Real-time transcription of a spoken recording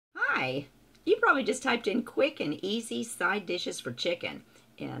Hi! You probably just typed in quick and easy side dishes for chicken,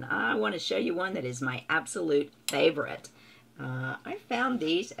 and I want to show you one that is my absolute favorite. I found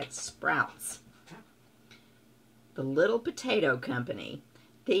these at Sprouts, the Little Potato Company.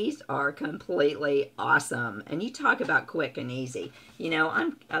 These are completely awesome, and you talk about quick and easy. You know,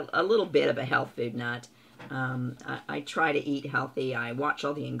 I'm a little bit of a health food nut. I try to eat healthy. I watch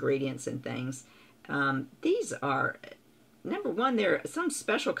all the ingredients and things. These are, number one, they're some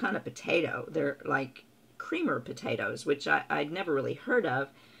special kind of potato. They're like creamer potatoes, which I'd never really heard of.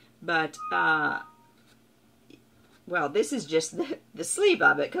 But, well, this is just the sleeve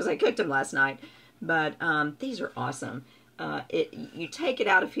of it because I cooked them last night. But these are awesome. You take it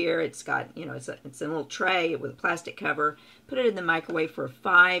out of here. It's got, you know, it's a little tray with a plastic cover. Put it in the microwave for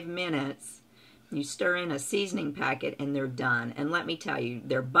 5 minutes. You stir in a seasoning packet and they're done. And let me tell you,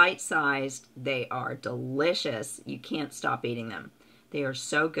 they're bite-sized. They are delicious. You can't stop eating them. They are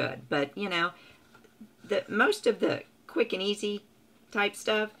so good. But, you know, most of the quick and easy type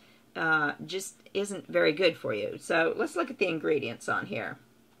stuff just isn't very good for you. So let's look at the ingredients on here.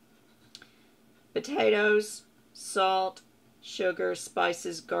 Potatoes, salt, sugar,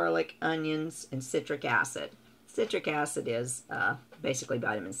 spices, garlic, onions, and citric acid. Citric acid is basically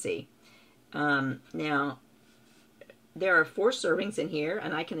vitamin C. Now, there are 4 servings in here,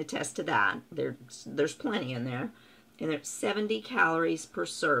 and I can attest to that. There's plenty in there. And there's 70 calories per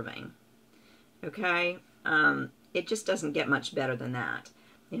serving. Okay? It just doesn't get much better than that.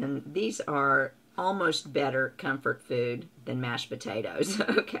 And these are almost better comfort food than mashed potatoes.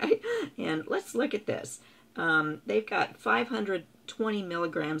 Okay? And let's look at this. They've got 520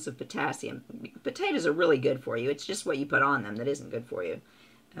 milligrams of potassium. Potatoes are really good for you. It's just what you put on them that isn't good for you.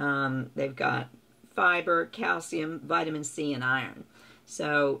 They've got fiber, calcium, vitamin C, and iron.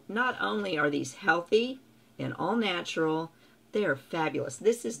 So not only are these healthy and all natural, they are fabulous.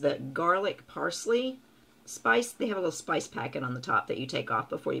 This is the garlic parsley spice. They have a little spice packet on the top that you take off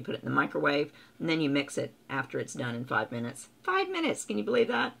before you put it in the microwave, and then you mix it after it's done in 5 minutes. 5 minutes, can you believe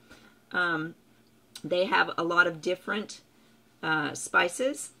that? They have a lot of different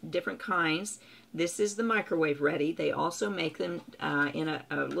spices, different kinds. This is the microwave ready. They also make them in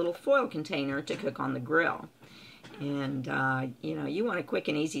a little foil container to cook on the grill. And, you know, you want a quick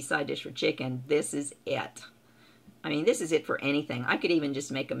and easy side dish for chicken, this is it. I mean, this is it for anything. I could even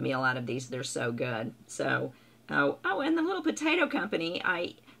just make a meal out of these. They're so good. So, oh, and the Little Potato Company,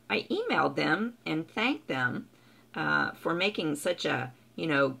 I emailed them and thanked them for making such a, you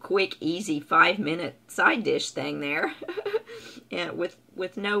know, quick, easy 5-minute side dish thing there. And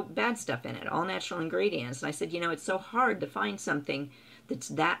with no bad stuff in it, all natural ingredients. And I said, you know, it's so hard to find something that's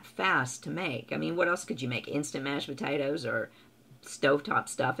that fast to make. I mean, what else could you make? Instant mashed potatoes or stovetop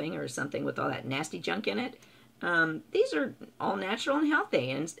stuffing or something with all that nasty junk in it? These are all natural and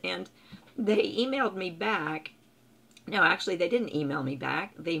healthy. And they emailed me back. No, actually, they didn't email me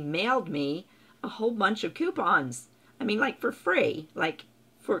back. They mailed me a whole bunch of coupons. I mean, like for free, like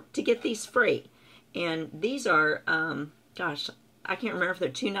to get these free. And these are, gosh, I can't remember if they're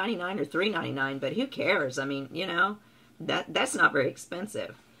 $2.99 or $3.99, but who cares? I mean, you know, that's not very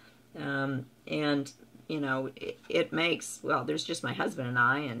expensive. And, you know, it makes, well, there's just my husband and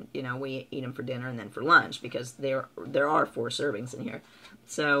I, and, you know, we eat them for dinner and then for lunch because there are 4 servings in here.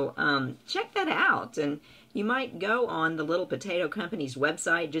 So check that out. And you might go on the Little Potato Company's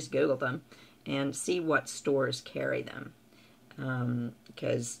website, just Google them, and see what stores carry them.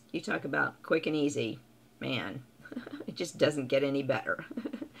 Because you talk about quick and easy, man, it just doesn't get any better.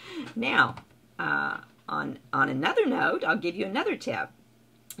 Now, on another note, I'll give you another tip.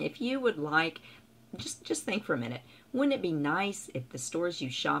 If you would like, just think for a minute, wouldn't it be nice if the stores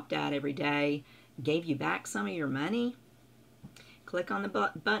you shopped at every day gave you back some of your money? Click on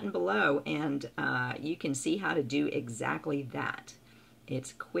the button below and you can see how to do exactly that.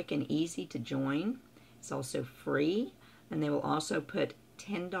 It's quick and easy to join. It's also free, and they will also put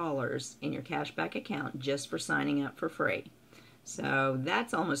 $10 in your cashback account just for signing up for free. So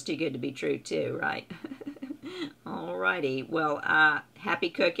that's almost too good to be true too, right? Alrighty, well, happy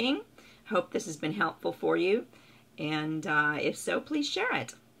cooking. Hope this has been helpful for you, and if so, please share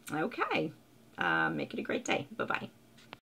it. Okay, make it a great day. Bye-bye.